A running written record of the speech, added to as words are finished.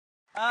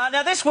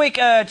Now, this week,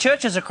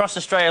 churches across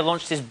Australia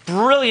launched this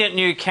brilliant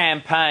new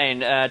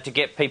campaign to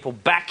get people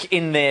back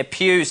in their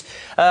pews.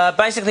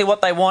 Basically,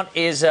 what they want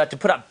is to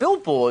put up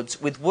billboards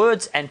with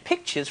words and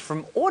pictures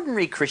from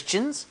ordinary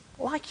Christians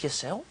like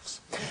yourselves,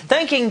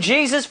 thanking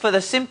Jesus for the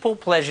simple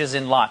pleasures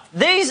in life.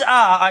 These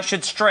are, I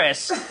should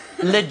stress,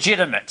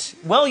 legitimate.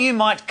 Well, you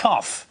might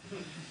cough.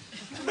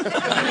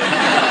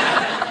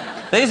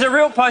 These are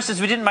real posters.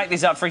 We didn't make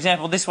these up. For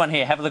example, this one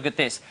here. Have a look at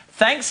this.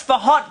 Thanks for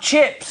hot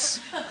chips.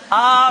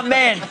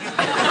 Amen.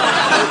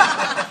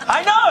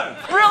 I know.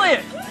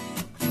 Brilliant.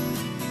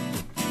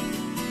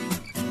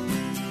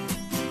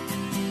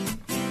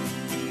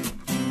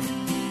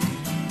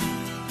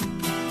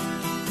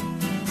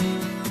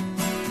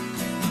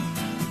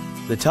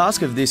 The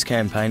task of this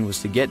campaign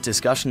was to get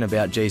discussion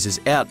about Jesus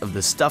out of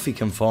the stuffy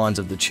confines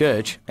of the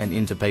church and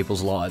into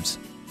people's lives.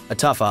 A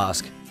tough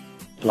ask.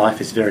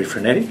 Life is very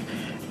frenetic,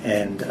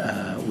 and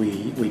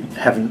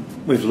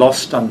we've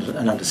lost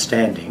an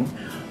understanding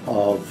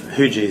of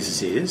who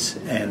Jesus is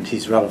and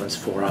his relevance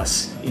for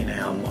us in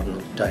our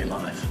modern day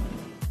life.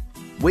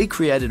 We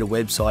created a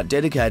website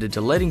dedicated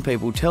to letting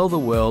people tell the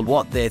world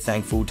what they're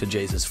thankful to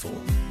Jesus for.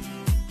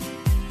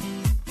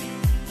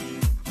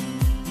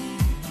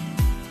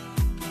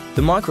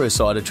 The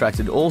microsite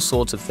attracted all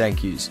sorts of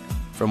thank yous,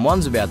 from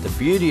ones about the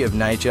beauty of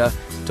nature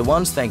to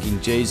ones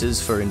thanking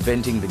Jesus for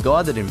inventing the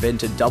guy that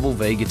invented double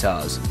V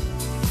guitars.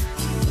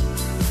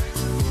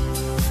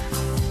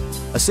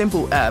 A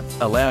simple app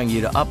allowing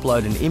you to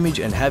upload an image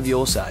and have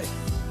your say.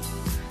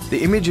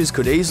 The images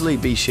could easily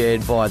be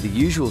shared via the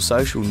usual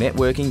social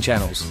networking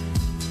channels.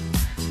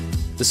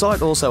 The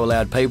site also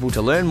allowed people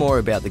to learn more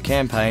about the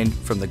campaign,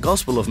 from the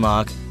Gospel of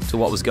Mark to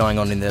what was going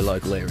on in their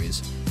local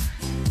areas.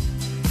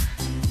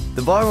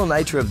 The viral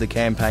nature of the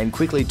campaign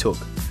quickly took.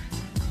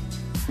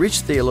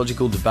 Rich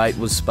theological debate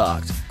was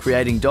sparked,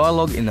 creating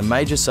dialogue in the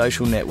major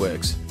social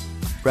networks,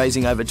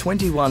 raising over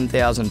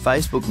 21,000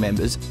 Facebook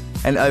members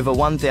and over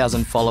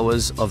 1,000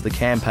 followers of the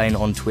campaign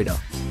on Twitter.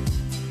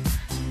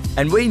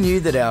 And we knew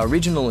that our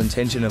original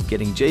intention of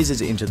getting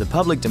Jesus into the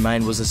public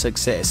domain was a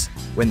success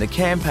when the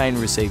campaign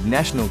received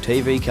national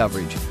TV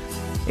coverage,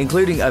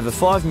 including over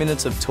 5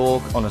 minutes of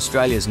talk on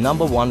Australia's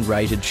 #1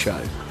 rated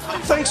show.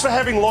 Thanks for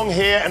having long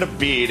hair and a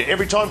beard.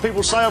 Every time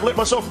people say I've let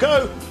myself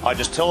go, I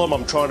just tell them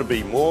I'm trying to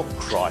be more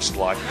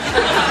Christ-like.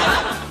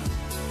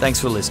 Thanks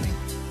for listening.